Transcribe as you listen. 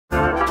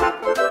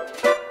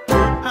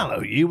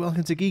Hello you,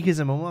 welcome to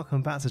Geekism and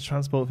welcome back to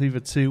Transport Fever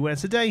 2, where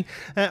today,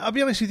 I'll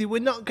be honest with you, we're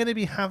not going to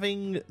be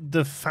having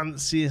the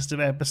fanciest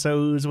of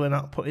episodes. We're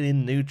not putting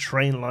in new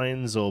train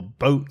lines or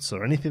boats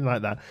or anything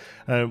like that.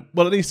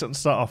 Well, at least to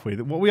start off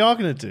with, what we are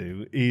going to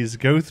do is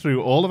go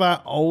through all of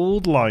our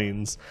old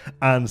lines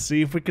and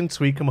see if we can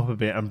tweak them up a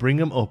bit and bring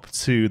them up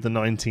to the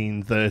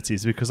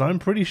 1930s, because I'm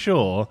pretty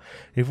sure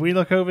if we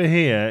look over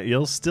here,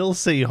 you'll still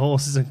see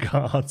horses and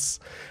carts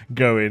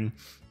going.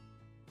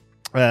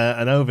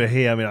 And over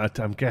here, I mean,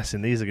 I'm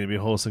guessing these are going to be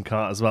horse and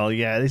cart as well.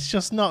 Yeah, it's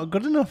just not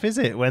good enough, is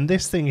it? When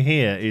this thing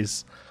here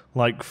is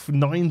like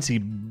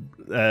 90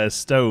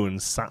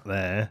 stones sat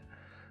there.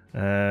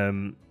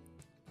 And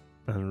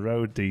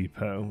road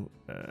depot.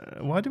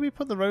 Why did we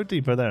put the road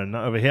depot there and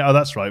not over here? Oh,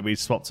 that's right. We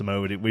swapped them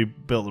over. We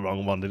built the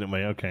wrong one, didn't we?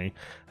 Okay.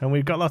 And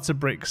we've got lots of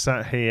bricks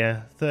sat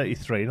here.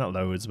 33, not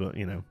loads, but,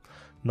 you know,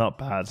 not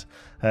bad.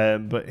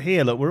 But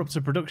here, look, we're up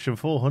to production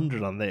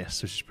 400 on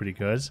this, which is pretty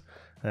good.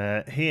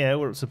 Here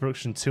we're up to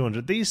production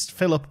 200. These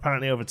fill up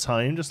apparently over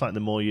time, just like the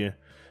more you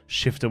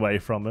shift away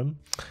from them.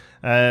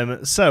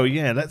 So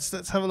yeah, let's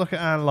have a look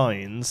at our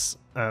lines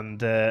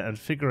and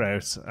figure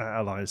out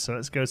our lines. So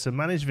let's go to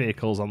manage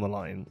vehicles on the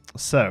line.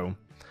 So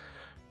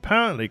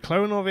apparently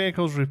clone all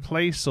vehicles,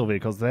 replace all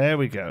vehicles. There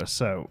we go.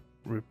 So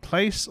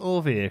replace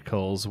all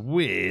vehicles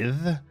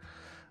with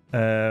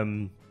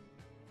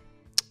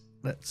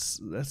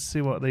let's see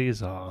what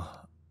these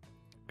are.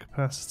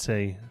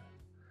 Capacity.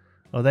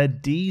 Oh, they're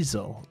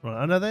diesel.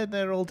 Right, I know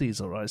they're all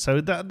diesel, right? So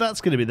that's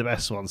going to be the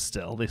best one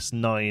still. This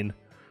 9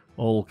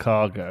 all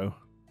cargo.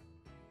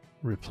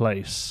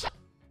 Replace.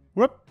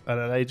 Whoop!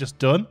 And are they just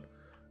done?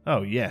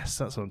 Oh yes,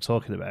 that's what I'm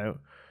talking about.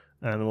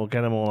 And we'll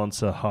get them all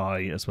onto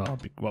high as well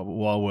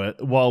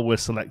while we're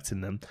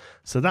selecting them.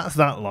 So that's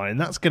that line.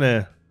 That's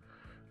gonna,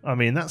 I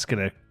mean, that's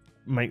gonna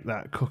make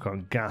that cook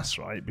on gas,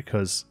 right?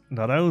 Because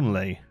not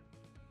only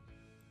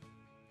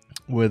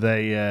were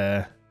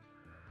they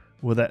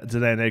do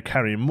they now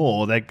carry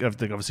more? They're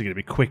obviously going to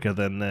be quicker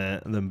than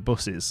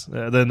buses,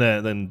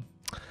 than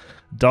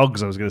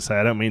dogs. I was going to say.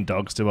 I don't mean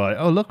dogs, do I?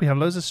 Oh, look, we have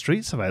loads of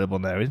streets available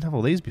now. We didn't have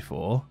all these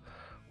before.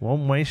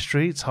 One-way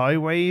streets,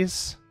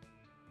 highways,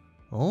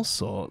 all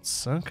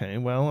sorts. Okay,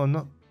 well, I'm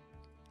not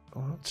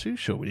too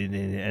sure we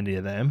need any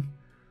of them.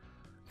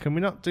 Can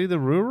we not do the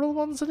rural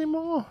ones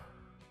anymore?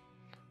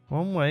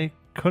 One-way,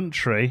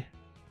 country.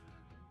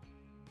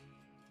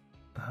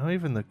 Oh,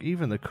 even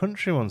the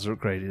country ones are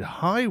upgraded.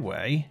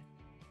 Highway.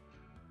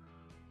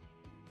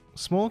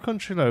 Small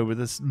country road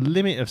with a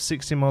limit of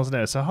 60 miles an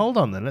hour. So hold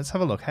on then, let's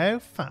have a look. How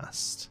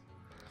fast?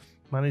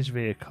 Manage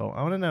vehicle.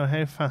 I want to know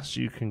how fast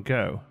you can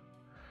go.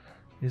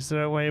 Is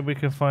there a way we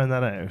can find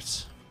that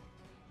out?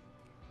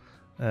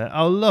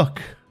 Oh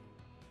look!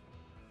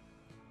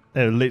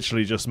 They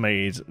literally just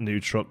made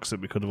new trucks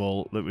that we could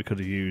have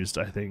used,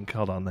 I think.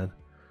 Hold on then.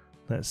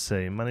 Let's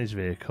see. Manage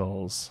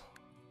vehicles.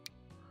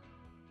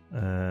 Is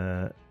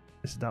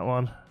it that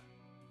one?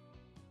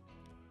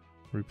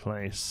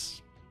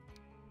 Replace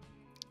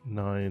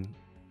 9.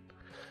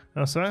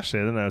 Oh, so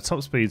actually, I don't know.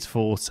 Top speed's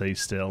 40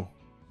 still.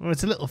 Well,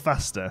 it's a little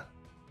faster.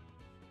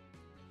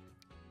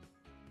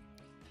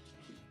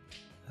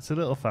 It's a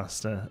little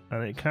faster,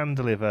 and it can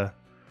deliver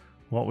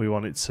what we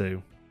want it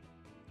to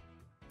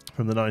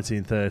from the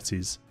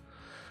 1930s.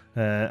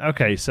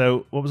 Okay,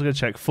 so what was I going to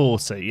check?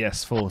 40.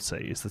 Yes, 40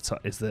 is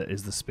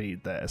the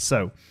speed there.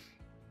 So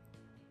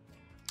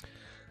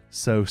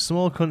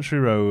small country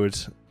road.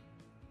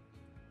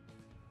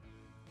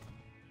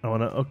 I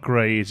want to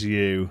upgrade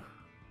you.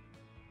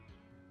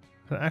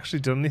 Has it actually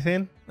done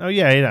anything? Oh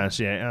yeah, it has.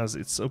 Yeah, it has.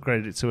 It's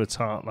upgraded it to a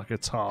tarp, like a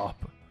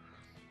tarp,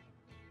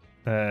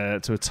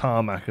 to a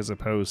tarmac as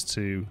opposed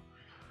to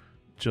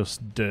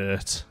just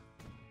dirt.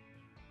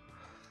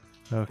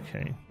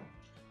 Okay.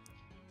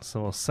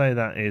 So we'll say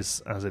that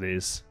is as it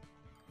is.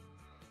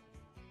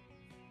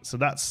 So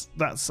that's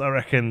I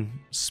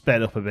reckon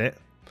sped up a bit.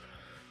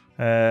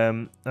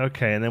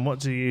 Okay, and then what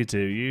do?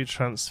 You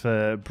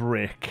transfer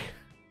brick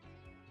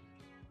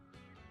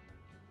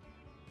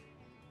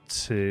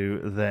to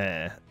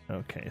there.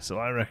 Okay, so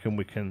I reckon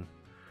we can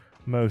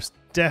most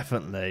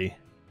definitely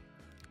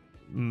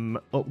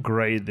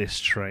upgrade this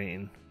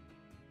train.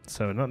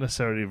 So not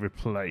necessarily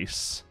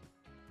replace.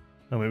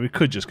 I mean, we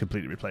could just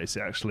completely replace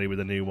it actually with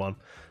a new one.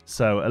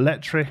 So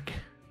electric.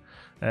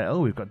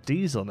 Oh, we've got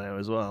diesel now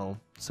as well.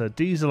 So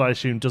diesel, I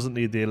assume, doesn't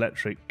need the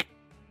electric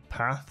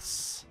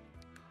paths.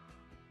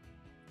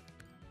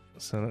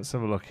 So let's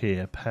have a look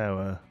here.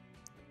 Power.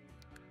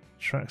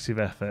 Tractive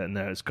effort.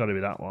 No, it's got to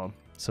be that one.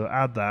 So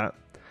add that.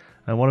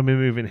 And what are we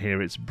moving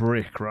here? It's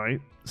brick, right?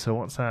 So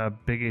what's our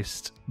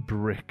biggest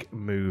brick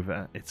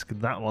mover? It's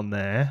that one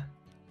there.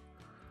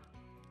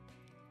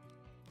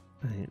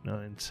 8,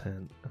 9,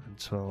 10, 11,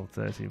 12,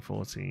 13,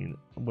 14.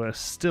 We're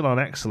still on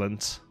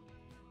excellent.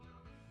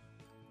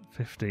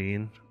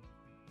 15.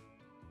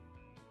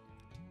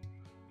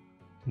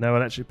 No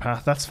electric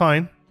path. That's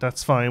fine.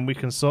 That's fine. We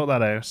can sort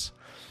that out.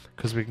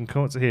 Because we can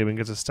come up to here. We can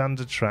go to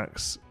standard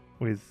tracks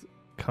with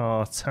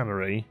car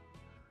tannery.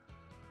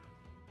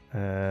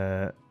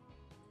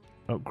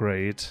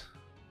 Upgrade.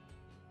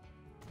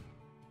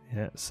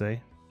 Yeah, see?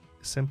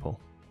 Simple.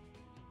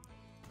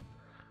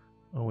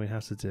 All we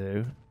have to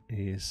do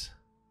is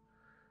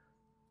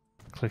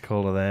click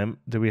all of them.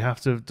 Do we have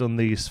to have done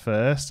these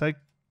first, I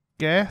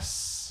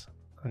guess?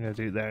 I'm going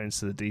to do it there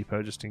into the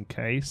depot just in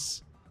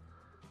case.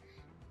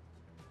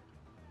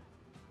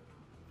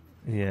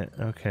 Yeah,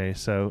 okay,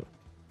 so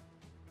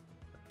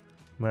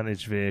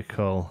manage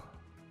vehicle,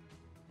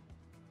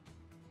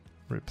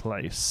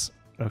 replace.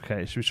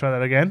 Okay, should we try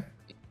that again?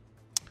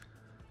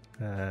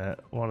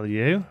 One of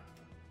you.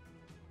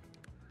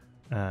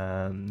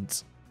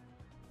 And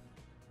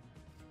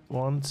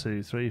 1,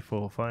 2, 3,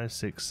 4, 5,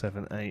 6,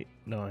 7, 8,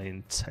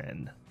 9,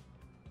 10.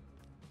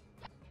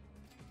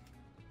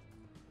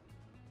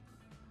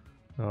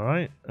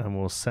 Alright, and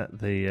we'll set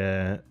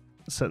the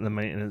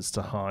maintenance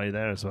to high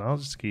there as well,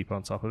 just to keep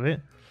on top of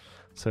it.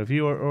 So if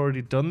you are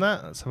already done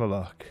that, let's have a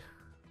look.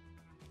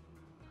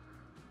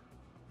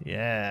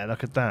 Yeah,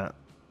 look at that.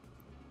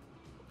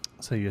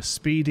 So you're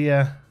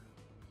speedier,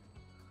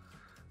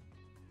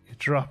 you're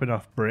dropping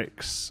off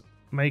bricks,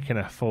 making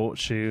a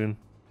fortune.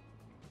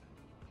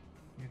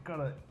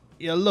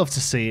 You'll love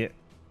to see it.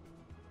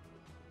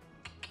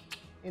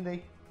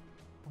 Indy,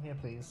 come here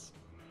please.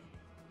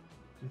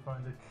 Did you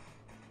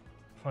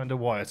find a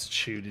wire to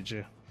chew, did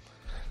you?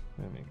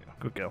 There we go.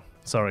 Good girl.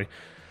 Sorry.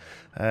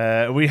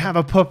 We have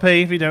a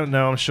puppy. If you don't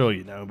know, I'm sure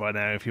you know by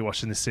now if you're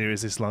watching this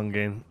series this long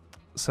in.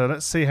 So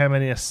let's see how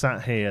many are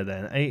sat here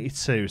then.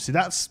 82. See,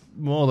 that's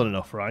more than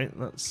enough, right?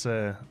 Let's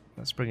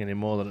bring in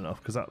more than enough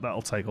because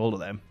that'll take all of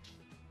them.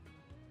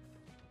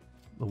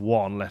 The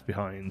one left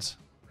behind.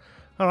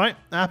 Alright,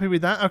 happy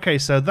with that. Okay,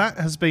 so that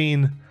has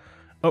been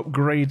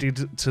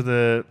upgraded to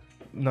the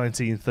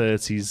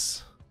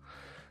 1930s.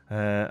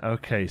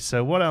 Okay,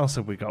 so what else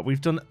have we got? We've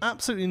done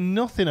absolutely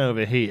nothing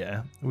over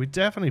here. We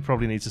definitely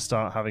probably need to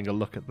start having a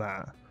look at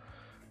that.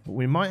 But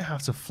we might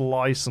have to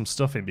fly some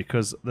stuff in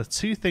because the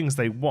two things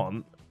they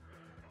want,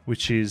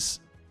 which is...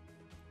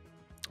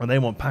 And they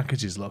want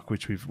packages, look,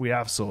 which we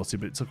have sorted,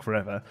 but it took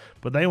forever.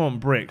 But they want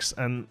bricks,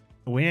 and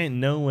we ain't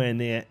nowhere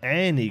near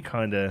any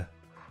kind of...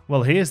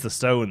 Well, here's the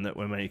stone that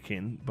we're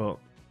making, but,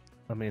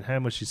 I mean, how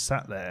much is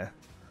sat there?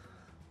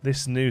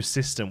 This new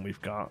system we've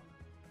got.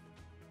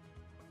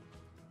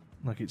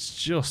 Like, it's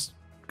just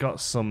got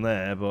some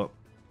there, but...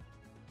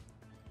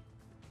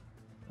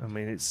 I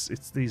mean, it's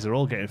these are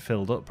all getting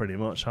filled up pretty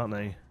much, aren't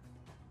they?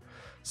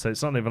 So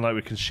it's not even like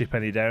we can ship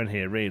any down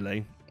here,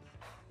 really.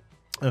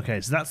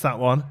 Okay, so that's that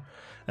one.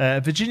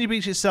 Virginia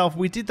Beach itself,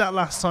 we did that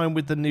last time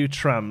with the new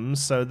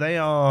trams, so they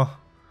are...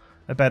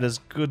 about as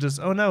good as...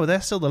 Oh no,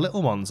 they're still the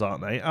little ones,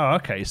 aren't they? Oh,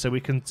 okay, so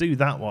we can do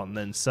that one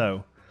then.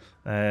 So,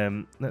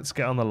 let's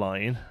get on the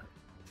line.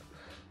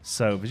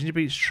 So, Virginia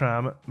Beach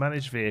Tram,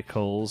 manage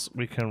vehicles.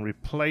 We can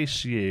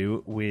replace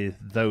you with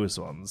those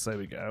ones. There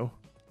we go.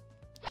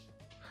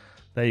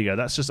 There you go.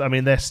 That's just... I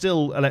mean, they're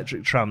still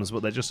electric trams,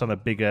 but they're just on a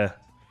bigger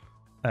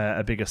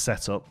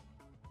setup.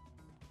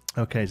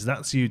 Okay, so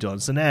that's you done.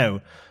 So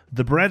now,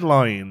 the bread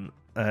line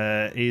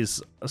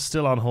is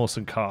still on horse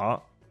and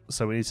cart.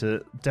 So we need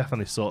to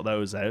definitely sort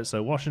those out.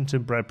 So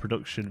Washington bread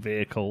production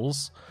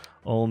vehicles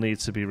all need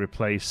to be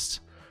replaced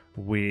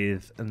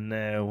with...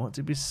 Now, what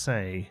did we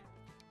say?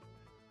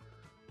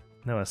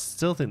 No, I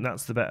still think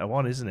that's the better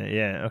one, isn't it?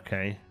 Yeah,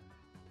 okay.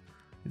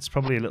 It's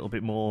probably a little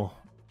bit more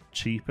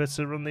cheaper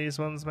to run these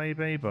ones,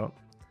 maybe, but...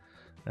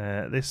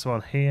 this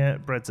one here,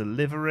 bread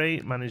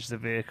delivery, manage the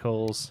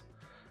vehicles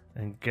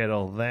and get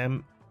all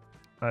them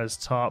as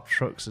tarp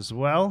trucks as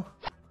well.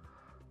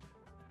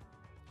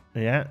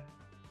 Yeah.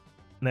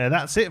 Now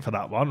that's it for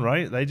that one,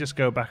 right? They just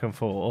go back and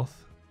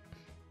forth.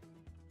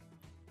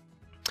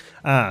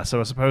 Ah, so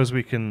I suppose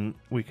we can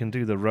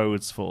do the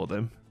roads for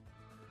them,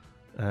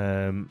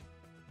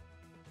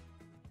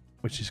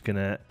 which is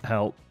gonna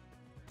help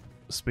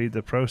speed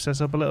the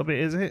process up a little bit.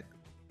 Is it?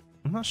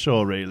 I'm not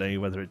sure really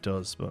whether it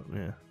does, but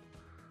yeah,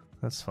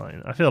 that's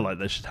fine. I feel like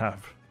they should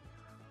have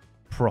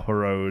proper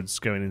roads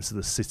going into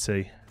the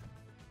city.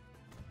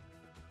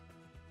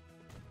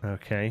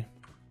 Okay.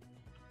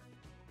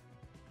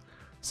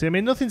 See, I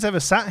mean, nothing's ever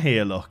sat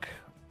here, look.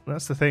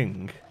 That's the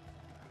thing.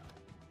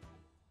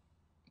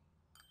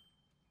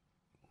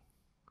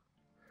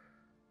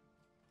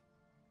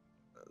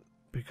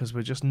 Because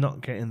we're just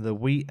not getting the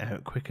wheat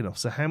out quick enough.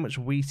 So how much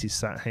wheat is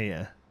sat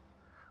here?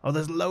 Oh,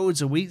 there's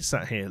loads of wheat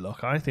sat here,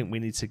 look. I think we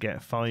need to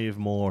get 5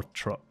 more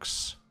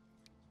trucks.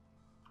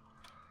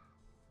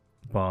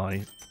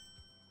 Buy.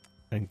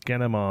 And get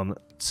them on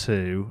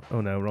 2.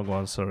 Oh, no, wrong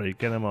one, sorry.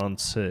 Get them on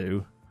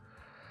 2.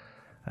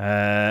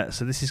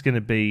 So this is going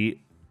to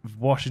be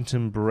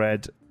Washington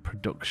bread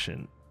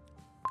production.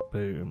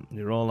 Boom.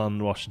 You're all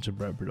on Washington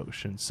bread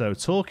production. So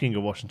talking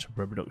of Washington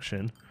bread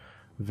production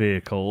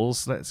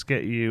vehicles, let's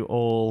get you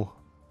all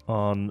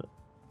on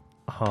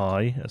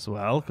high as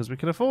well, because we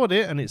can afford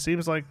it, and it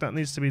seems like that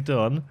needs to be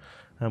done,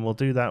 and we'll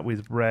do that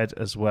with bread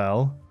as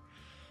well.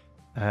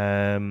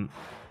 There's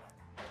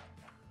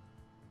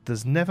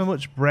never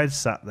much bread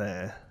sat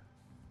there,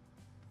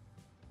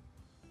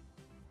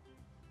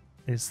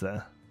 is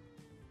there?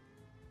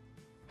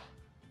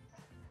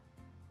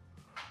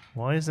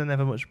 Why is there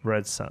never much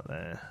bread sat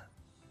there?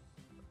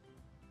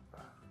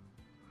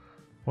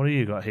 What do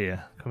you got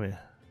here? Come here.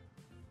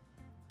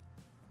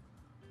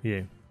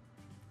 You.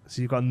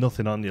 So you've got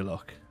nothing on you,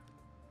 look.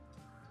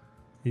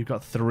 You've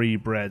got 3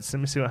 breads. Let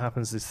me see what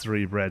happens to this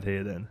 3 bread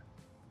here then.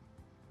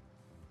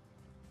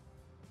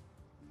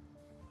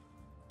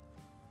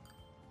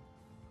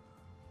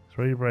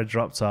 3 bread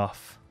dropped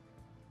off.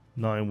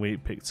 9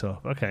 wheat picked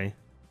up. Okay.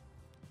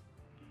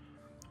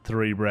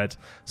 3 bread.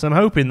 So I'm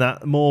hoping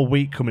that more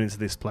wheat coming into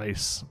this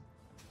place.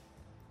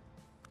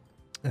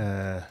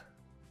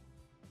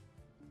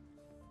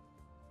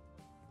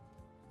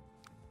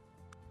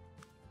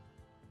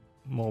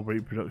 More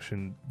wheat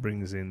production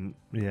brings in,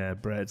 yeah,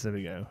 breads. There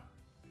we go.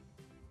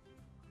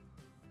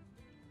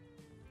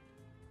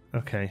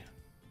 Okay.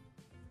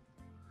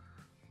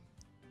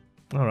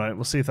 All right,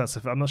 we'll see if that's.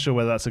 I'm not sure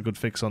whether that's a good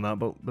fix on that,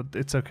 but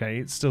it's okay.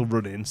 It's still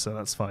running, so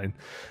that's fine.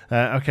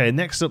 Okay,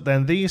 next up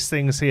then, these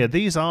things here.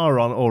 These are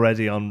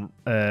already on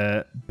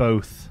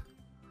both.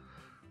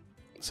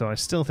 So I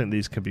still think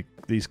these could be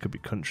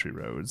country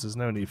roads. There's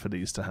no need for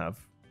these to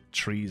have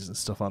trees and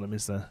stuff on them,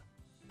 is there?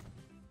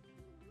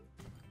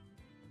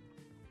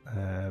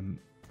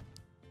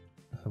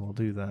 So we'll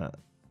do that.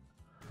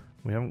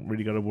 We haven't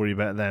really got to worry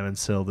about them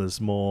until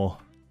there's more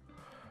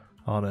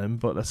on them,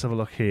 but let's have a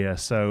look here.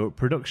 So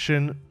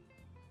production,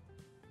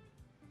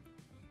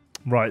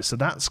 right, so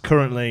that's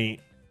currently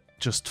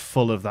just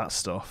full of that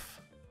stuff,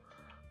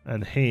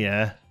 and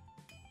here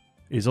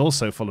is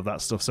also full of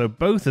that stuff, so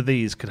both of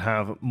these could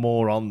have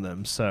more on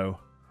them. So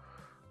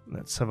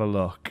let's have a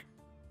look.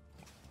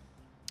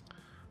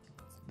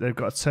 They've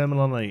got a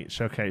terminal on each.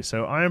 Okay,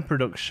 so iron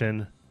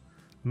production,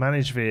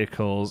 manage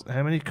vehicles.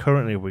 How many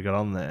currently have we got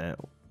on there?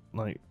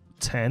 Like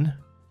 10.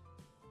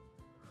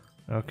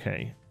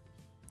 Okay,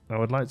 I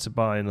would like to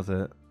buy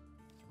another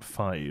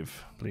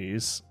 5,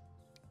 please,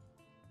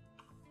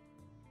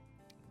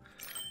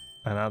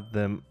 and add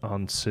them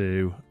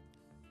onto.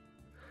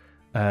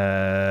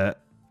 Where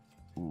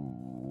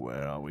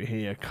are we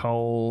here?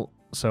 Coal.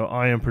 So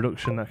iron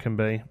production, that can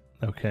be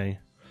okay,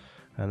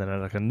 and then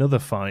I'd like another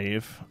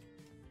 5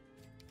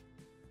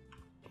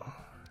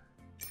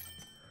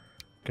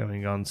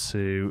 going on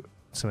to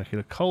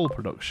Temecula coal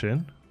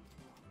production.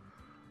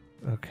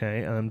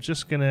 Okay, and I'm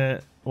just gonna,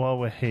 while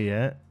we're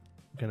here,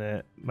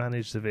 gonna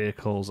manage the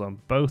vehicles on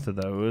both of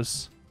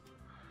those,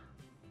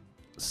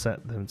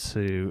 set them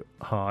to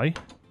high,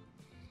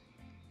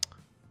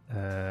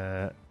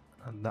 and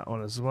that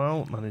one as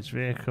well, manage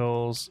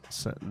vehicles,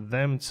 set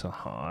them to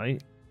high,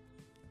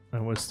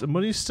 and the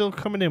money's still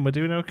coming in. We're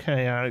doing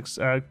okay. Our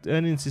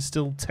earnings is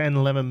still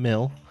 10-11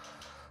 mil,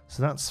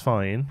 so that's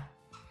fine.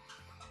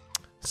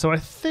 So I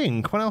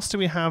think, what else do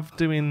we have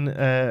doing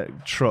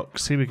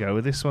trucks? Here we go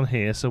with this one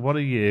here. So what are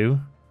you?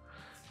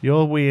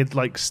 You're weird,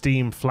 like,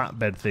 steam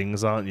flatbed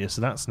things, aren't you?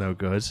 So that's no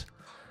good.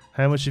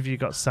 How much have you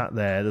got sat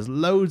there? There's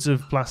loads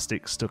of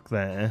plastic stuck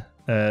there.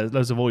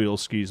 Loads of oil,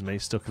 excuse me,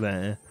 stuck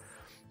there,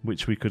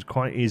 which we could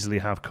quite easily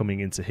have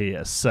coming into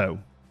here. So,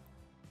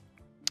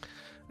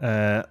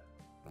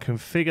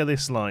 configure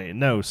this line.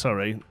 No,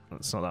 sorry,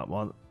 that's not that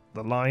one.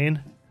 The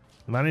line.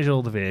 Manage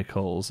all the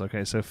vehicles.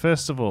 Okay, so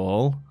first of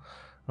all,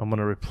 I'm going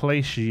to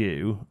replace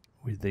you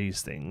with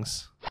these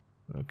things.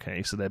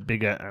 Okay, so they're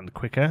bigger and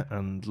quicker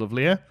and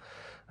lovelier.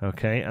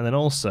 Okay, and then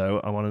also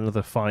I want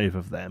another 5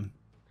 of them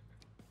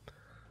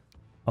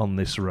on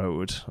this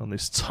road, on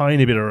this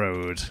tiny bit of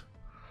road,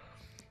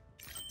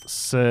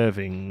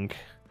 serving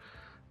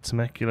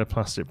Temecula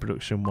Plastic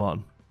Production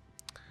 1,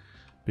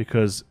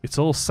 because it's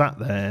all sat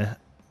there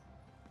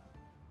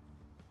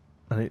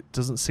and it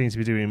doesn't seem to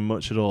be doing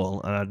much at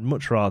all, and I'd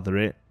much rather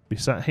it be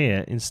sat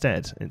here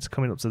instead. It's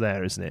coming up to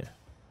there, isn't it?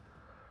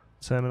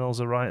 Terminals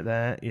are right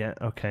there. Yeah,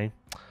 okay.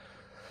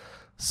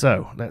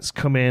 So let's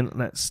come in,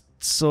 let's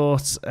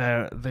sort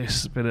out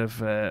this bit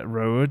of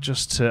road,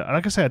 just to,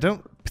 like I say, I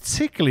don't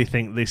particularly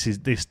think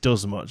this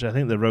does much. I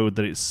think the road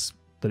that it's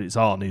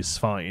on is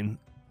fine,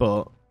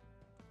 but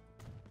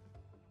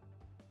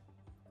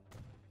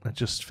it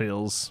just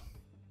feels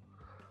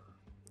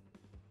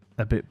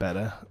a bit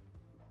better.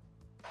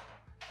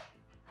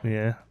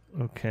 Yeah,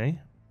 okay.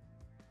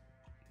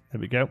 There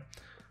we go.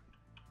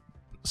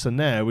 So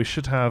now we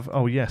should have,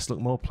 oh yes, look,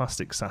 more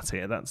plastic sat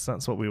here. That's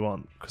what we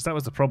want, because that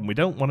was the problem. We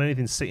don't want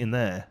anything sitting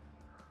there.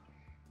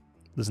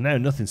 There's now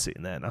nothing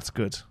sitting there. That's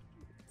good.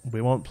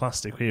 We want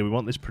plastic here. We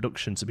want this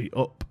production to be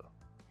up.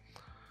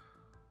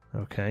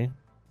 Okay.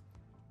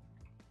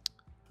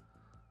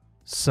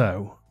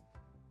 So,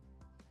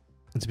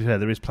 and to be fair,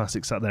 there is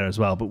plastic sat there as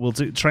well, but we'll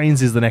do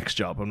trains is the next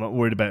job. I'm not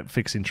worried about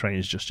fixing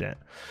trains just yet.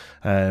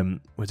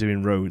 We're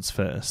doing roads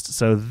first.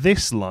 So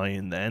this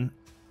line then,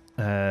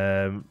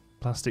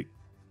 plastic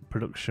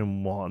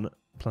production 1,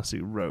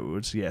 plastic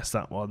roads. Yes,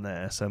 that one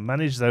there. So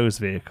manage those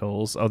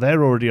vehicles. Oh,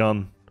 they're already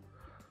on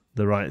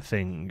the right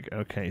thing.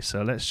 Okay,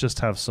 so let's just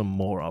have some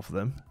more of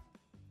them.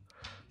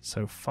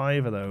 So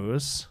 5 of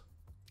those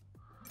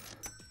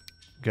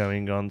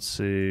going on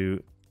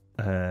to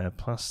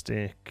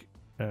plastic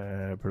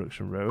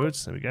production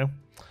roads. There we go.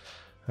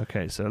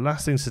 Okay, so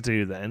last thing to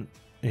do then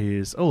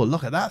is... Oh,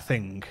 look at that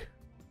thing.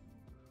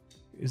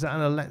 Is that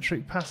an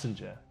electric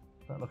passenger?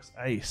 That looks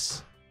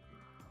ace.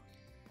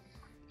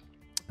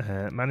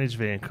 Manage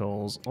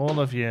vehicles. All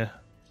of you...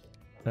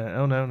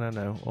 oh,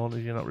 no. All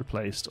of you not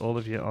replaced. All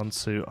of you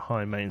onto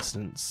high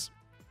maintenance.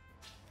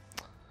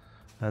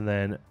 And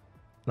then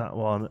that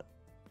one,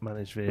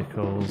 manage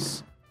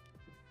vehicles.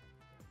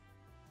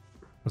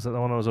 Was that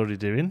the one I was already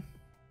doing?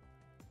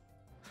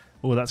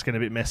 Oh, that's getting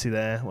a bit messy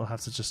there. We'll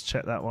have to just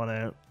check that one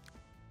out.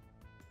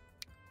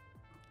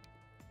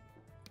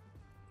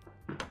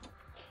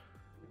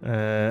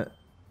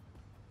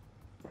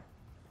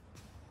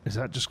 Is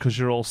that just because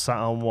you're all sat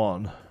on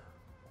one?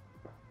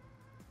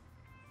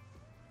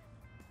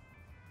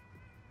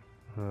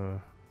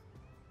 No,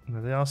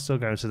 they are still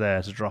going to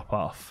there to drop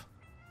off.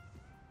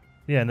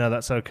 Yeah, no,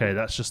 that's okay.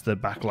 That's just the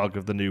backlog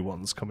of the new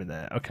ones coming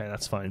there. Okay,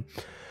 that's fine.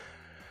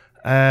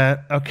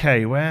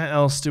 Okay, where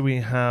else do we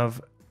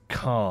have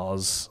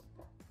cars?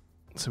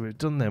 So we've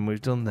done them,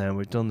 we've done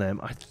them.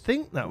 I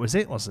think that was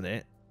it, wasn't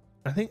it?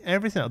 I think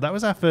everything... That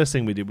was our first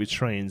thing we did with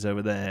trains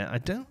over there. I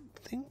don't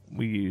think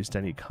we used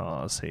any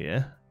cars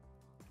here.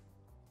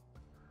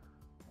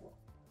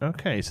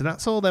 Okay, so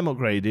that's all them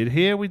upgraded.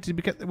 Here we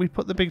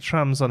put the big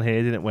trams on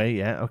here, didn't we?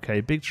 Yeah,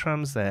 okay, big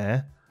trams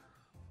there.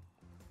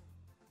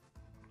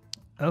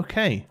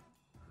 Okay.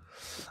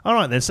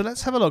 Alright then, so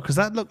let's have a look, because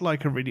that looked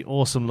like a really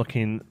awesome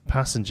looking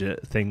passenger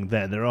thing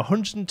there. There are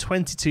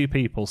 122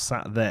 people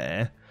sat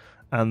there,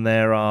 and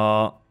there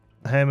are...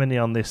 How many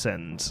on this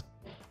end?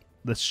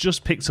 That's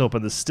just picked up,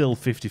 and there's still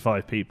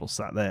 55 people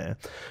sat there,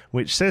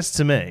 which says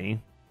to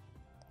me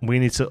we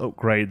need to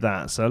upgrade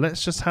that. So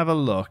let's just have a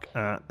look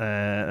at...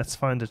 let's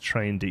find a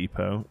train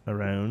depot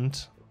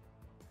around,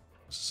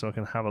 so I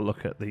can have a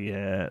look at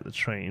the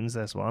trains.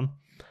 There's one.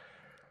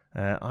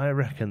 I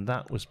reckon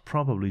that was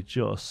probably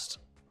just...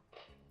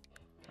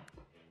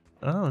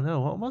 Oh no,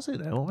 what was it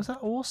then? What was that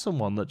awesome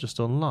one that just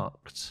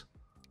unlocked?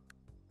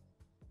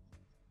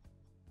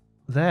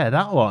 There,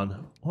 that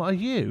one. What are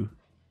you?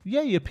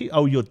 Yeah,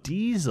 you're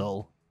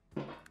diesel.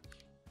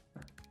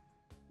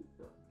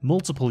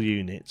 Multiple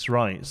units,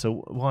 right.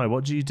 So why?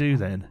 What do you do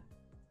then?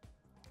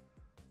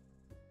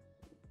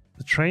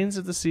 The trains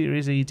of the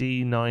Series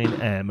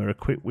ED9M are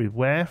equipped with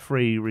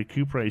wear-free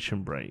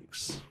recuperation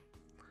brakes.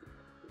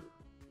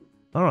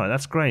 Alright,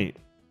 that's great.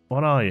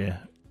 What are you?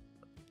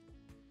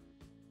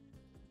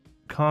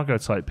 Cargo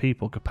type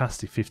people,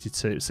 capacity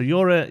 52. So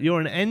you're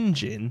an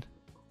engine.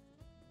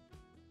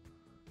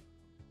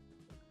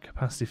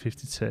 Capacity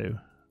 52.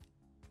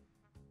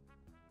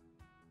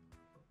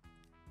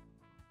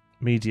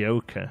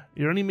 Mediocre.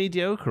 You're only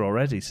mediocre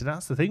already, so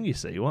that's the thing, you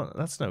see. What?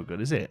 That's no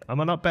good, is it?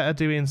 Am I not better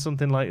doing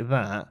something like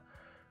that?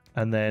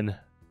 And then...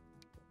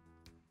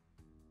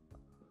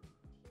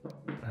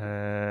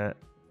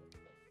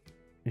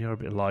 you're a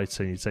bit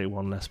lighter and you take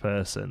one less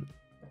person.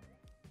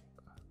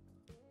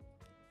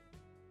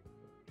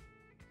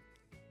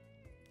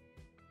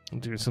 I'm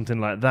doing something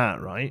like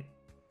that, right?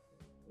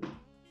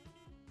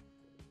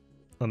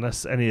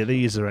 Unless any of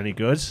these are any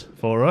good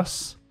for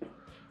us.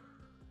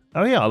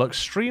 Oh yeah, look,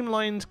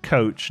 streamlined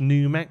coach,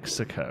 New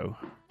Mexico.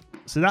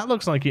 So that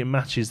looks like it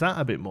matches that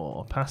a bit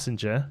more.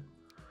 Passenger.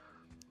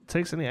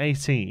 Takes only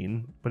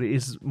 18, but it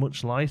is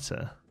much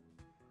lighter.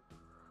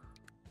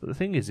 But the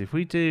thing is, if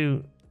we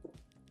do...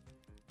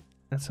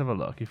 Let's have a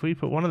look. If we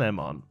put one of them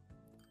on,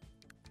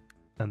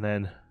 and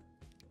then...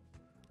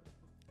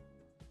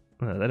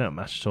 No, they don't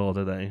match at all,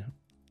 do they?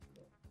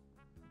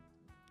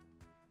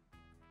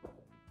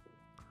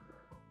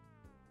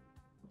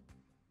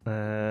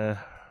 For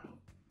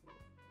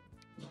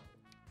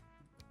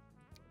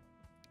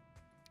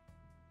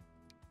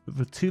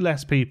 2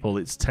 less people,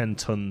 it's 10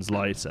 tons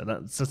lighter.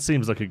 That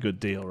seems like a good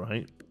deal,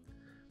 right?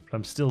 But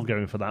I'm still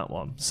going for that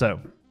one. So,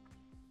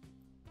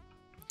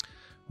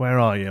 where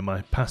are you,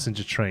 my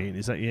passenger train?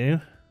 Is that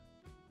you?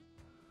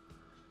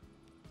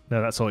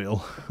 No, that's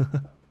oil.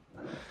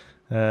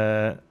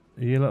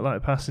 You look like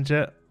a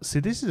passenger. See,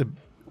 this is a...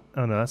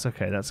 Oh no, that's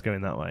okay. That's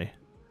going that way.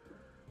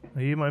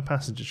 Are you my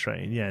passenger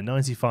train? Yeah,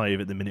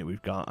 95 at the minute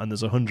we've got, and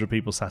there's 100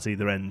 people sat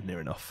either end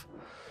near enough.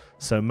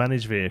 So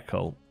manage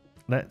vehicle.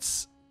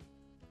 Let's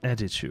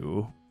edit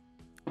you.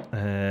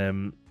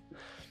 I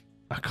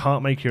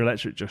can't make you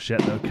electric just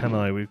yet, though, can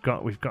I? We've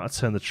got to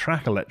turn the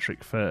track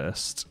electric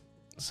first.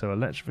 So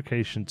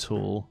electrification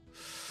tool.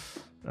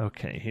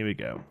 Okay, here we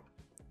go.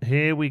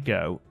 Here we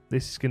go.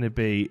 This is going to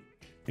be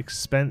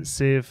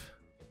expensive,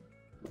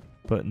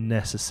 but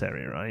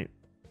necessary, right?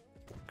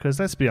 Because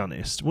let's be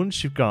honest,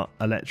 once you've got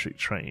electric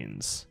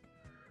trains,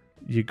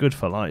 you're good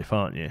for life,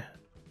 aren't you?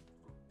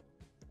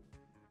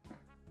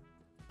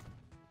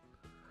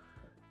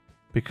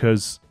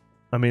 Because,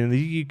 I mean, in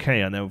the UK,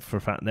 I know for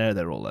a fact now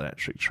they're all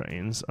electric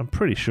trains. I'm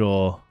pretty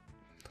sure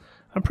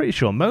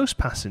most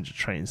passenger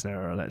trains now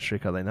are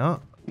electric, are they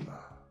not?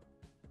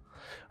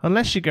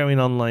 Unless you're going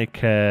on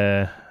like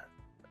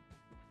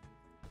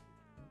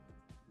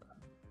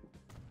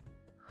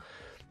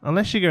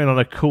unless you're going on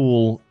a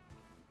cool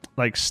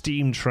like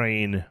steam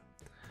train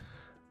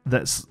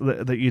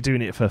that you're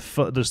doing it for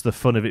just the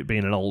fun of it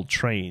being an old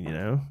train, you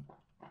know?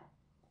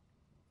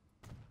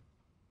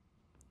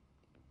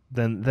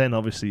 then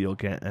obviously you'll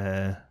get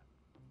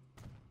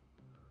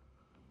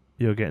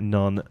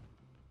non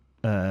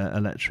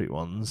electric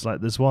ones.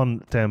 Like there's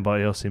one down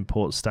by us in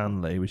Port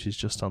Stanley, which is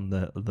just on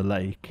the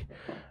lake,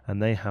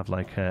 and they have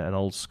like an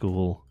old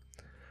school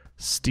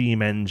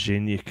steam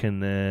engine you can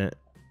go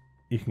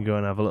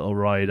and have a little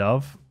ride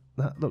of.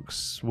 That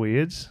looks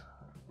weird,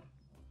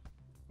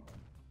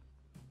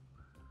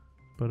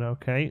 but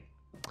okay.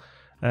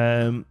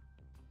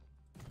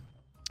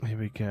 Here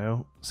we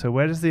go. So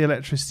where does the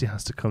electricity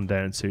has to come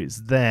down to?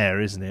 It's there,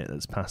 isn't it?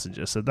 That's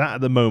passenger. So that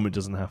at the moment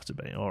doesn't have to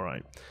be. All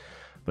right.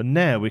 But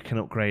now we can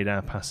upgrade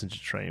our passenger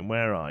train.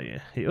 Where are you?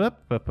 There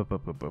we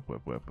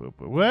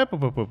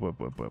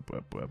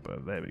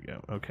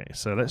go. Okay,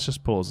 so let's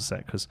just pause a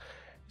sec because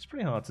it's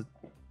pretty hard to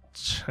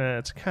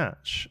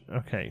catch.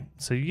 Okay,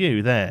 so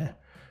you there,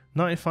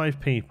 95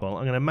 people.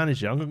 I'm going to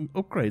manage you. I'm going to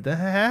upgrade the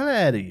hell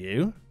out of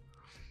you.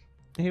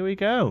 Here we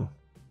go.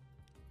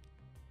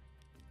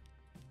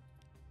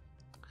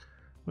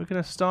 We're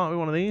going to start with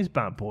one of these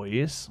bad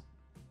boys.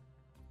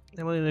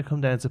 Then we're going to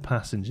come down to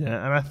passenger.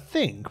 And I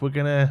think we're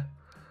going to...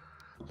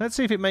 Let's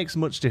see if it makes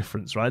much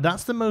difference, right?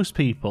 That's the most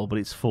people, but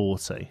it's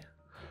 40.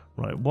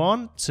 Right,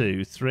 1,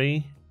 2,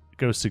 3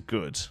 goes to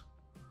good.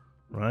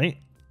 Right?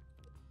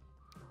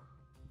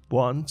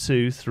 1,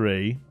 2,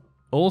 3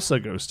 also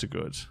goes to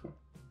good.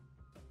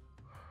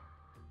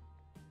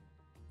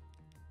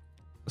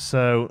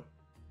 So...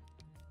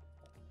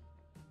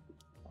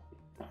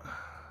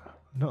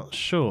 Not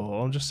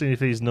sure. I'm just seeing if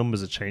these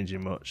numbers are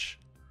changing much.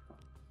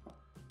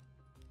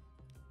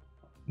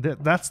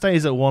 That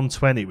stays at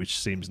 120, which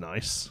seems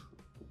nice.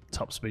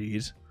 Top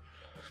speed.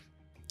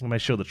 I'll make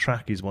sure the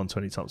track is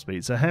 120 top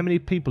speed. So how many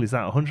people is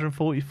that?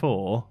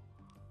 144?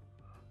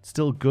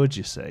 Still good,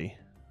 you see.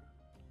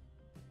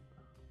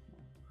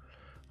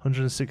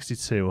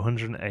 162,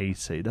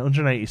 180. The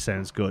 180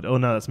 sounds good. Oh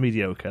no, that's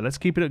mediocre. Let's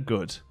keep it at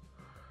good.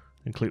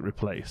 And click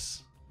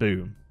replace.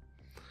 Boom.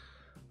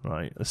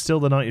 Right, there's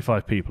still the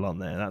 95 people on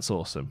there. That's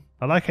awesome.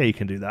 I like how you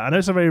can do that. I know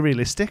it's not very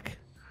realistic,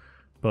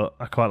 but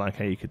I quite like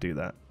how you could do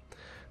that.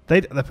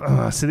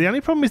 So the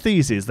only problem with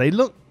these is they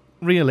look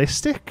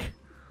realistic,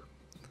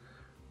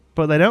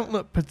 but they don't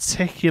look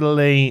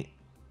particularly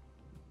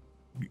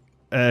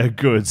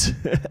good.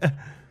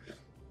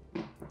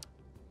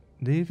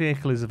 New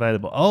vehicle is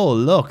available. Oh,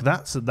 look,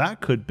 that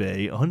could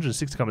be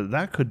 160 kilometers.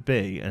 That could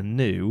be a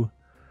new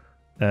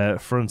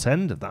front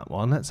end of that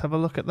one. Let's have a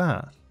look at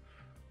that.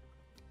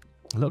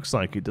 Looks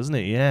like it, doesn't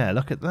it? Yeah,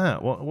 look at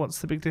that.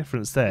 What's the big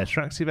difference there?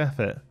 Tractive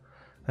effort.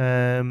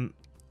 Oh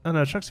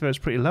no, tractive effort is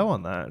pretty low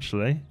on that,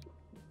 actually.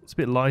 It's a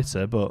bit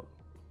lighter, but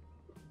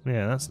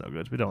yeah, that's not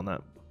good. We don't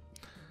want that.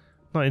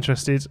 Not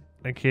interested.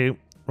 Thank you.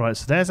 Right,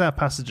 so there's our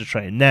passenger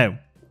train. Now,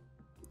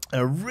 I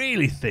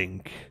really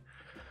think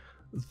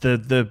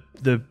the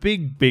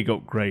big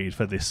upgrade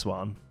for this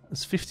one,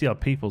 there's 50 odd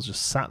people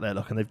just sat there,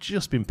 look, and they've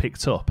just been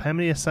picked up. How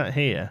many are sat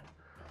here?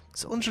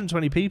 It's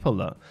 120 people,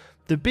 look.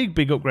 The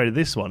big upgrade of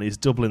this one is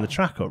doubling the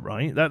track up,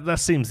 right? That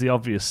seems the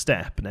obvious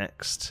step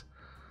next,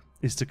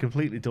 is to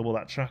completely double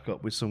that track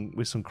up with some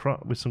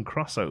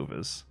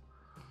crossovers.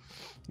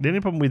 The only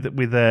problem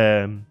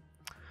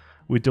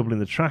with doubling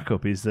the track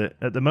up is that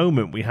at the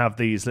moment we have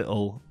these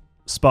little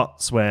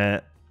spots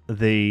where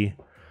the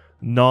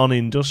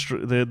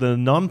non-industrial, the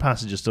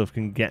non-passenger stuff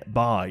can get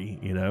by,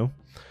 you know.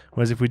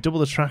 Whereas if we double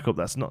the track up,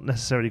 that's not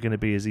necessarily going to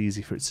be as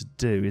easy for it to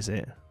do, is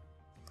it?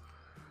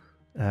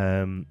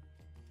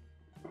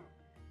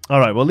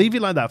 Alright, we'll leave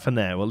it like that for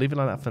now.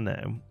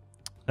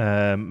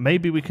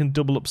 Maybe we can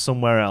double up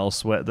somewhere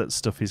else where that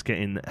stuff is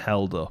getting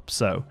held up.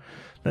 So,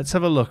 let's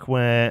have a look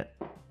where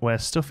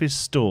stuff is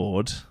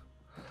stored.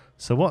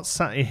 So what's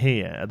sat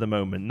here at the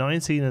moment?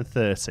 19 and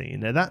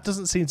 13. Now that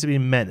doesn't seem to be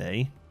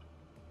many.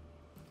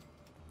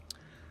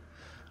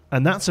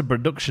 And that's a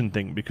production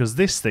thing, because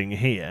this thing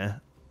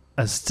here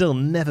has still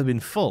never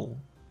been full.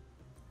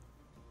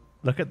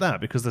 Look at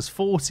that, because there's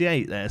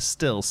 48 there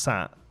still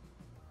sat.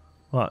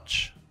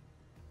 Watch.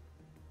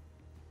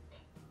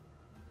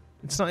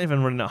 It's not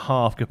even running at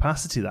half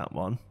capacity, that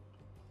one.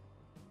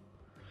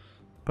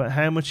 But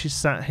how much is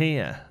sat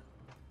here?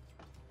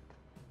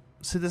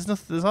 See,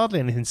 there's hardly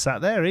anything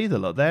sat there either.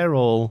 Look, they're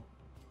all...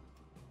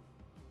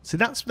 See,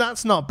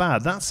 that's not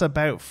bad. That's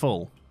about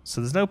full. So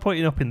there's no point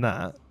in upping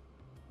that,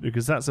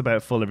 because that's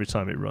about full every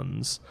time it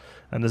runs.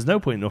 And there's no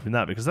point in upping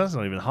that, because that's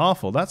not even half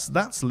full.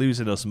 That's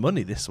losing us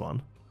money, this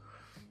one.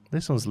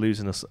 This one's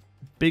losing us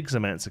big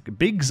amounts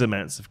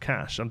of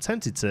cash. I'm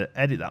tempted to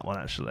edit that one,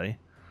 actually.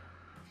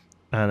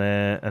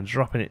 And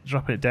dropping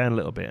it down a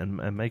little bit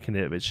and making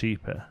it a bit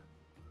cheaper.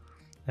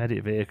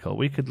 Edit vehicle.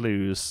 We could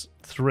lose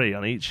 3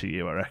 on each of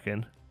you, I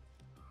reckon.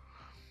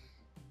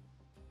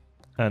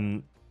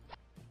 And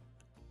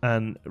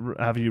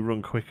have you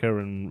run quicker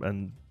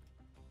and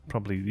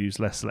probably use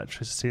less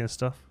electricity and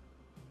stuff.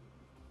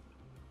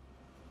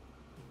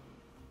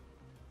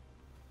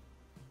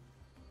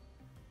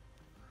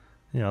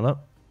 Yeah, look.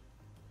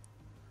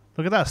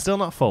 Look at that, still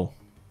not full.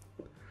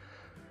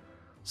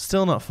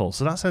 Still not full,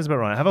 so that sounds about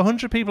right. I have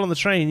 100 people on the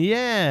train.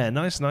 Yeah,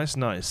 nice, nice,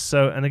 nice.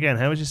 So, and again,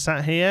 how much is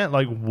sat here?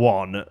 Like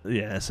 1.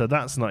 Yeah, so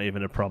that's not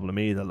even a problem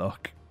either,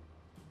 look.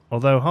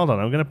 Although, hold on,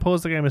 I'm going to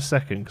pause the game a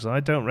second because I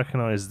don't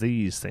recognise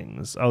these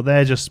things. Oh,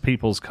 they're just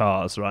people's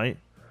cars, right?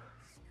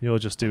 You're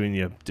just doing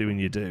your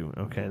do.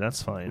 Okay,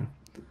 that's fine.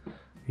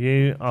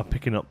 You are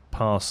picking up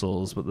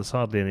parcels, but there's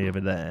hardly any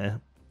over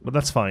there. But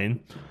that's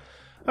fine.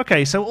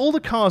 Okay, so all the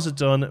cars are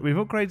done. We've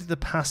upgraded the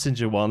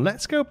passenger one.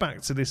 Let's go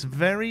back to this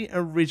very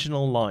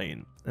original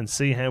line and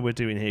see how we're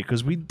doing here,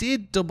 because we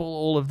did double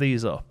all of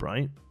these up,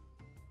 right?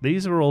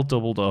 These are all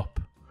doubled up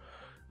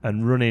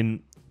and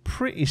running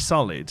pretty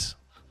solid.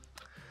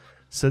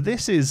 So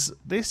this is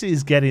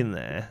getting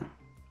there,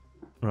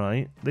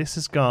 right? This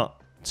has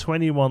got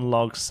 21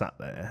 logs sat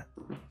there.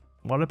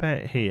 What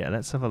about here?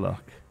 Let's have a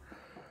look.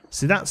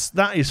 See,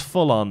 that is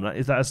full on.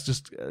 That's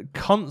just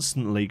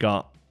constantly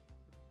got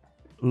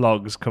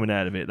logs coming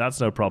out of it. That's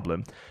no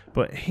problem.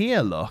 But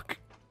here, look,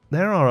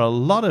 there are a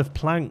lot of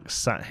planks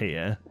sat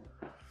here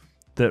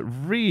that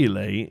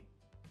really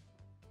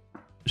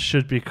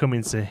should be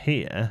coming to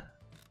here.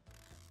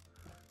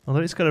 Although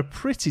it's got a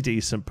pretty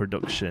decent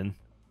production,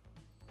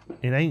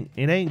 it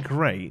ain't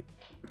great.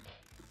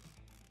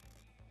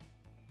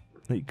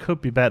 It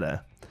could be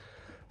better.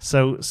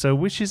 So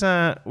which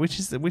are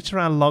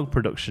our log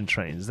production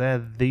trains?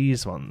 They're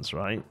these ones,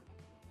 right?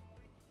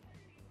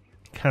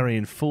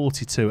 Carrying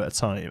 42 at a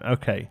time.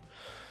 Okay.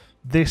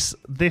 This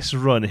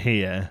run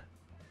here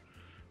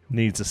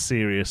needs a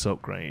serious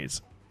upgrade.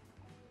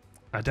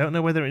 I don't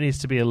know whether it needs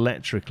to be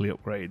electrically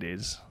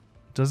upgraded.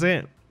 Does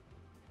it?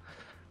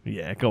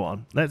 Yeah, go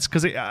on. Let's,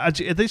 because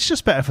it's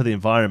just better for the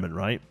environment,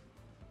 right?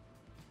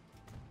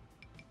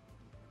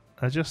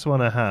 I just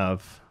want to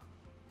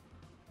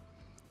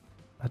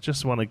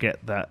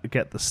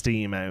get the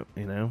steam out,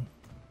 you know.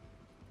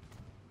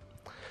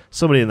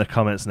 Somebody in the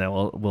comments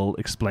now will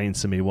explain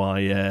to me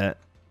why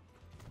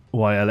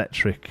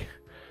electric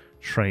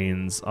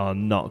trains are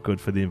not good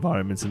for the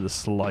environment in the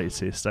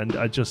slightest. And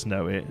I just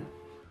know it.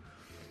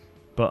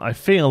 But I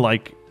feel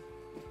like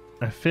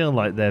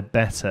they're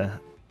better.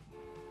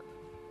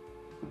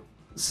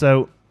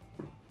 So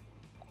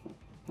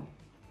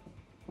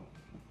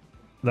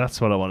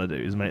that's what I want to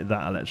do, is make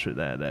that electric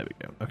there. There we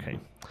go. Okay.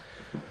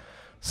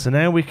 So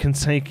now we can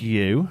take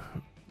you,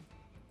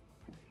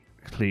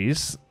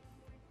 please.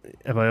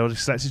 Have I already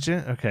selected you?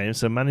 Okay,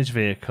 so manage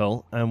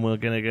vehicle, and we're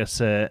going to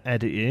get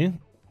edit you.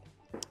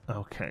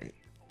 Okay.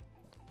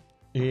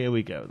 Here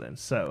we go then.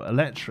 So,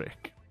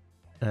 electric.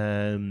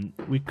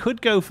 We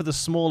could go for the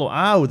smaller...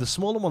 Oh, the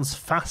smaller one's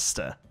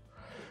faster.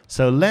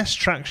 So, less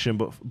traction,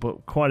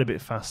 but quite a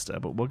bit faster.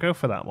 But we'll go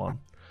for that one.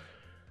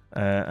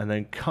 And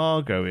then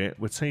cargo it.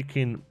 We're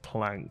taking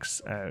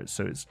planks out,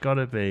 so it's got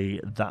to be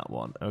that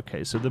one.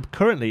 Okay, so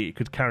currently it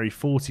could carry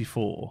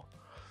 44,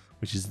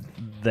 which is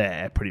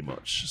there pretty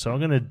much. So I'm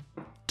going to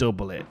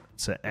double it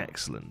to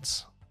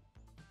excellent.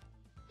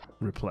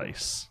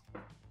 Replace.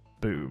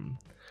 Boom.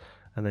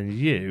 And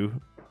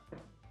then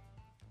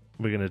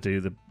we're going to do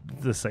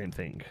the same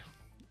thing.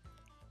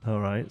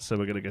 Alright, so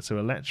we're going to go to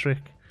electric.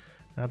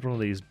 Add one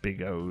of these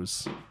big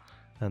O's.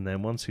 And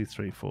then 1, 2,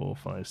 3, 4,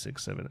 5,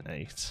 6, 7,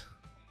 8.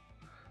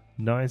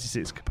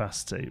 96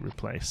 capacity,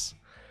 replace.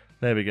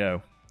 There we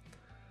go.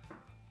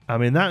 I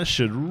mean, that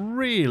should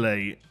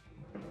really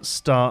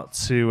start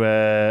to...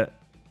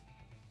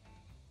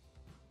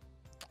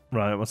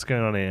 Right, what's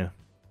going on here?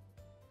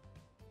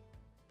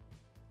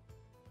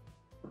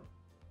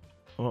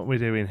 What are we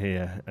doing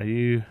here? Are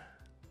you...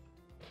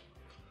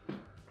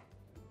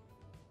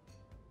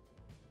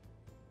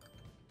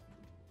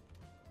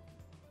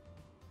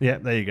 Yeah,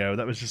 there you go.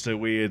 That was just a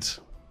weird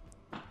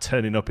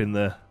turning up in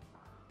the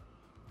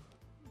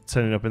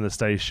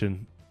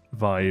station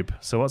vibe.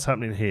 So what's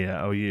happening here?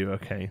 Oh, you,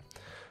 okay.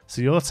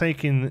 So you're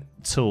taking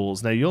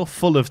tools. Now you're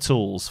full of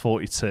tools,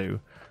 42.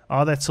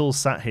 Are there tools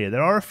sat here?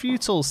 There are a few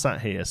tools sat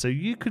here. So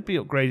you could be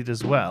upgraded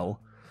as well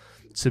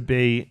to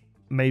be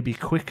maybe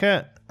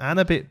quicker and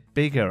a bit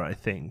bigger, I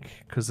think.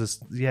 Because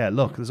there's, yeah,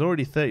 look, there's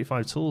already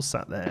 35 tools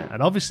sat there.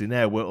 And obviously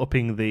now we're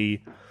upping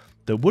the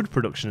wood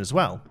production as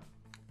well.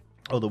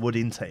 Or the wood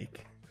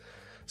intake.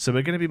 So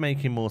we're going to be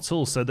making more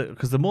tools, so that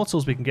because the more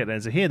tools we can get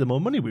down to here, the more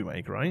money we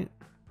make, right?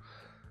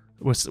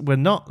 We're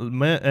not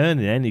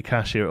earning any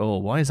cash here at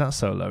all. Why is that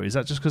so low? Is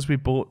that just because we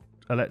bought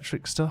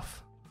electric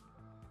stuff?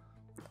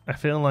 I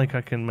feel like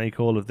I can make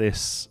all of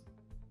this.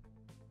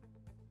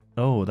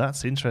 Oh,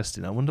 that's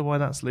interesting. I wonder why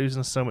that's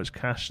losing us so much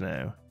cash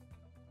now.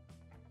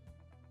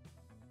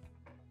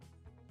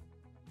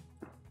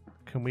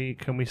 Can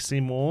we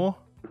see more?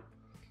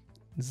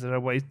 Is there a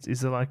way?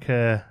 Is there like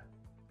a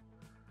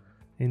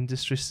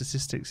industry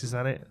statistics, is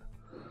that it?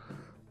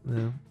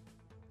 No.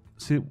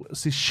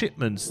 See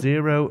shipments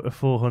 0 of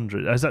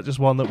 400. Is that just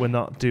one that we're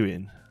not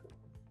doing?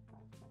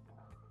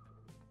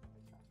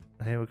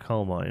 Hayward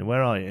coal mine.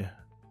 Where are you?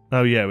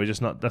 Oh yeah, we're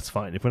just not. That's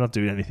fine if we're not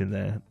doing anything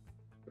there.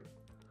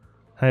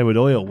 Hayward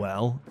oil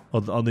well.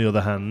 On the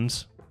other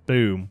hand,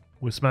 boom,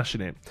 we're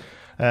smashing it.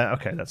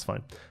 Okay, that's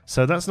fine.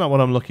 So that's not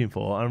what I'm looking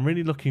for. I'm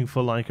really looking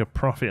for like a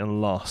profit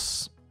and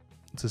loss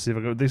to see if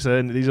I got this.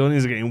 These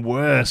earnings are getting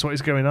worse. What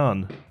is going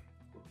on?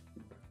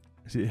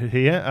 Is it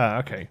here? Ah,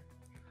 okay.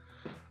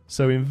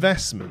 So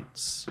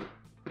investments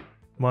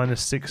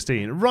minus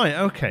 16. Right.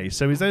 Okay.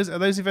 So are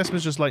those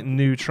investments just like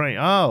new trade?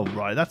 Oh,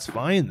 right. That's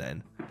fine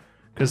then.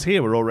 Because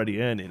here we're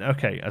already earning.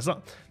 Okay.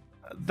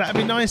 That'd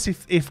be nice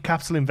if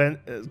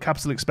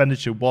capital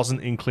expenditure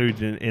wasn't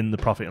included in the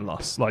profit and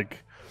loss,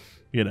 like,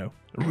 you know,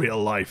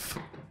 real life.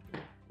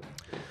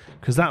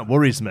 Because that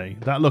worries me.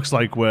 That looks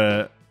like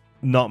we're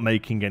not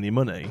making any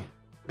money.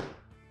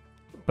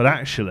 But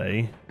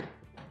actually,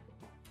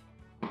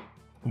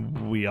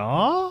 we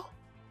are?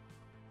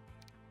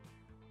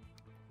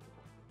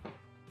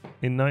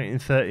 In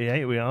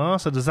 1938 we are.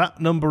 So does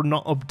that number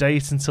not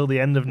update until the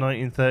end of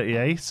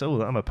 1938?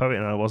 Oh, I'm a poet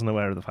and I wasn't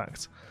aware of the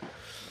fact.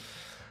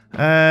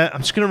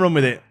 I'm just going to run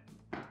with it.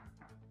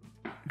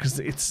 Because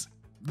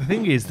the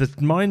thing is that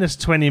minus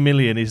 20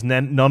 million is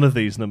none of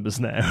these numbers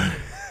now.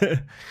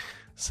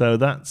 So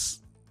that's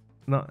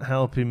not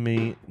helping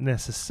me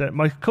necessarily.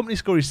 My company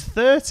score is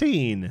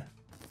 13.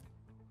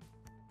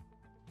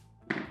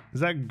 Is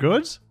that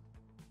good?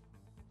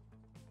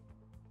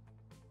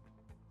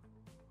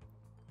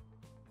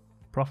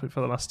 Profit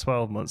for the last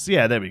 12 months.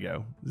 Yeah, there we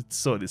go. It's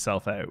sorted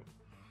itself out.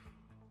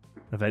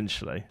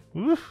 Eventually.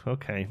 Oof,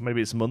 okay,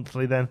 maybe it's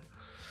monthly then.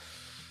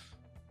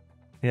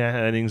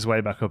 Yeah, earnings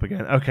way back up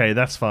again. Okay,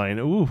 that's fine.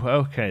 Ooh,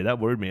 okay, that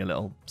worried me a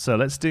little. So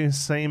let's do the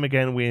same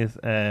again with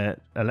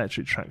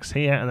electric tracks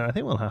here, and then I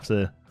think we'll have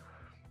to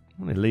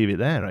leave it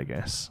there, I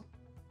guess.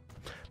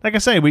 Like I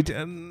say, we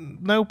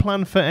no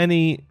plan for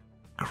any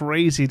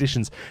crazy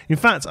additions. In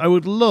fact, I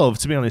would love,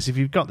 to be honest, if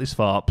you've got this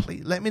far,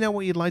 please let me know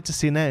what you'd like to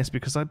see next,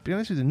 because I'll be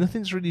honest with you,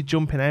 nothing's really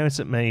jumping out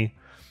at me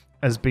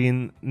as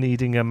being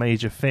needing a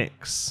major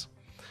fix.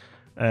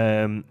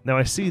 Now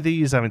I see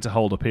these having to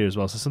hold up here as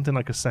well, so something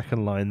like a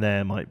second line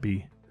there might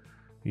be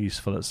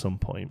useful at some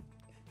point.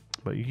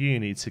 But you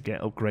need to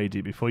get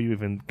upgraded before you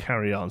even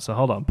carry on. So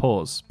hold on,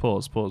 pause,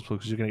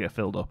 because you're going to get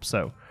filled up.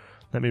 So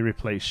let me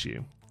replace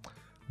you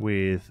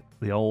with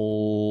the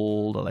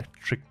old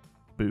electric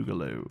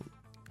boogaloo.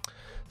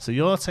 So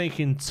you're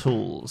taking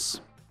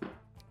tools.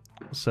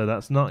 So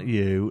that's not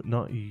you,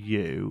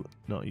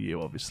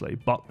 obviously.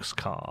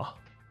 Boxcar.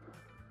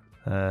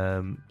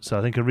 So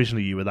I think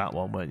originally you were that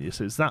one, weren't you?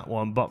 So it's that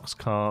one,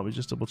 boxcar. We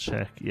just double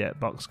check. Yeah,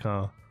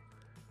 boxcar.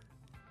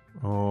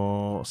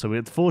 Oh, so we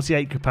had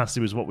 48 capacity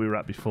was what we were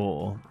at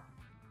before.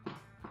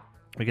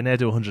 We can now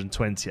do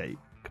 128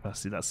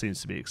 capacity. That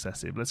seems to be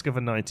excessive. Let's go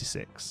for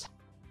 96.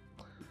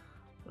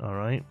 All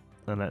right,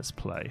 and let's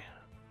play.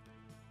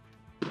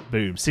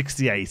 Boom,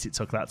 68. It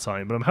took that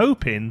time, but I'm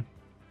hoping.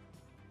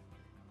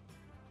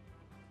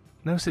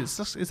 No, so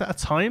is that a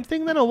time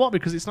thing then, or what?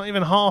 Because it's not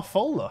even half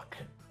full. Look.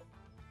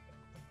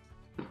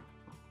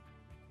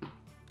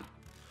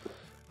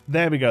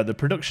 There we go. The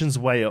production's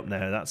way up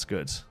now. That's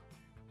good.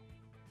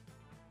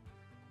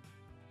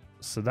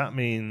 So that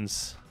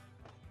means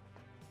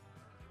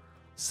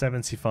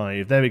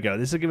 75. There we go.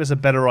 This will give us a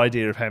better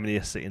idea of how many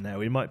are sitting there.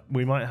 We might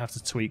have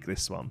to tweak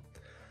this one.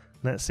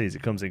 Let's see as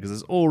it comes in, because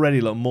there's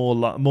already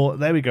more.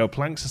 There we go.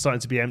 Planks are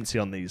starting to be empty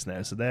on these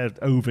now, so they're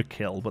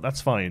overkill. But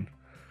that's fine.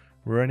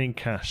 We're earning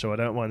cash, so I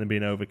don't mind them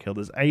being overkill.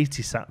 There's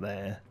 80 sat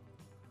there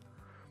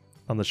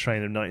on the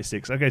train of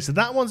 96. Okay, so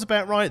that one's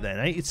about right then.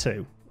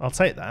 82. I'll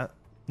take that.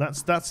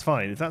 That's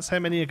fine. If that's how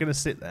many are going to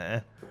sit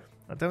there,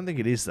 I don't think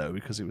it is though,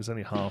 because it was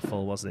only half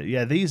full, wasn't it?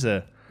 Yeah, these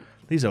are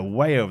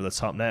way over the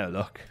top now.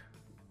 Look,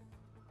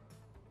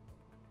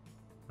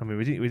 I mean,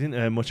 we didn't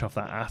earn much off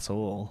that at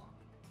all,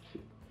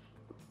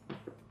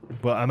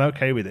 but I'm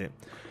okay with it.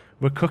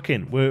 We're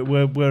cooking.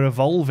 We're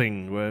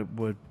evolving.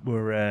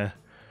 We're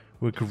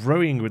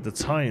growing with the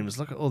times.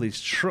 Look at all these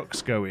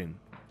trucks going.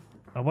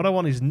 And what I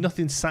want is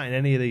nothing sat in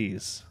any of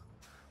these.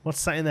 What's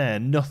sat in there?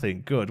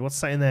 Nothing. Good. What's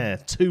sat in there?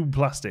 2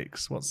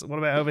 plastics. What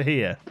about over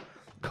here?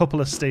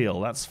 Couple of steel.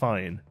 That's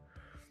fine.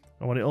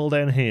 I want it all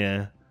down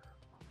here.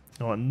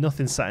 I want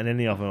nothing sat in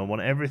any of them. I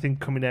want everything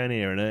coming down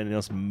here and earning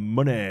us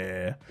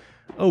money.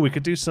 Oh, we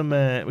could do some.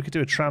 We could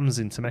do a trams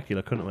in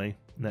Temecula, couldn't we?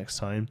 Next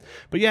time.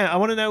 But yeah, I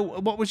want to know,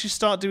 what would you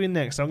start doing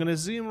next? I'm going to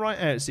zoom right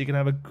out so you can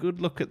have a good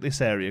look at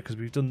this area, because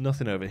we've done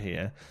nothing over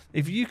here.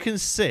 If you can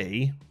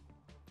see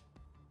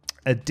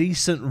a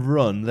decent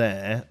run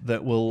there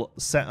that will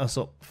set us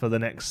up for the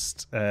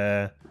next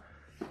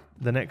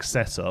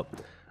setup.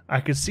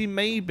 I could see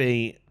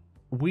maybe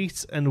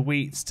wheat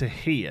to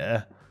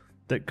here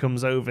that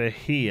comes over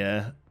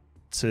here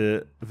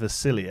to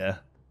Vasilia.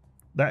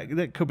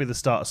 That could be the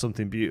start of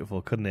something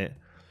beautiful, couldn't it?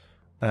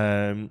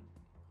 But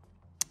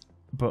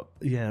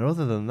yeah,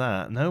 other than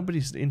that,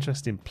 nobody's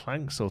interested in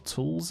planks or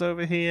tools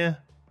over here.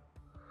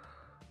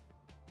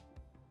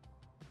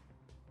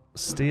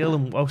 Steel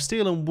and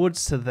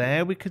woods to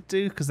there we could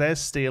do, because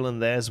there's steel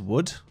and there's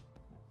wood.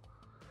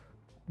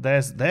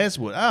 There's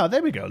wood. Ah,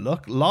 there we go.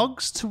 Look,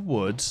 logs to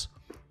wood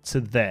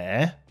to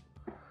there.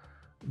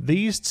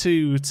 These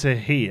two to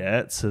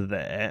here to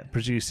there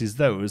produces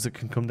those that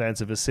can come down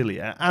to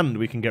Vasilia, and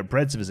we can get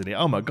bread to Vasilia.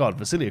 Oh my god,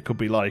 Vasilia could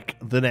be like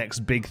the next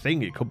big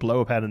thing. It could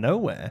blow up out of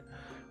nowhere.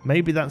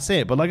 maybe that's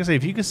it. But like I say,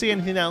 if you can see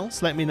anything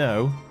else, let me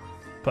know.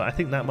 But I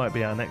think that might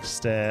be our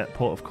next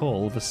port of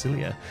call,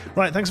 Vasilia.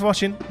 Right, thanks for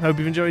watching. Hope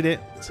you've enjoyed it.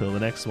 Till the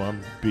next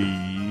one,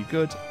 be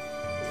good.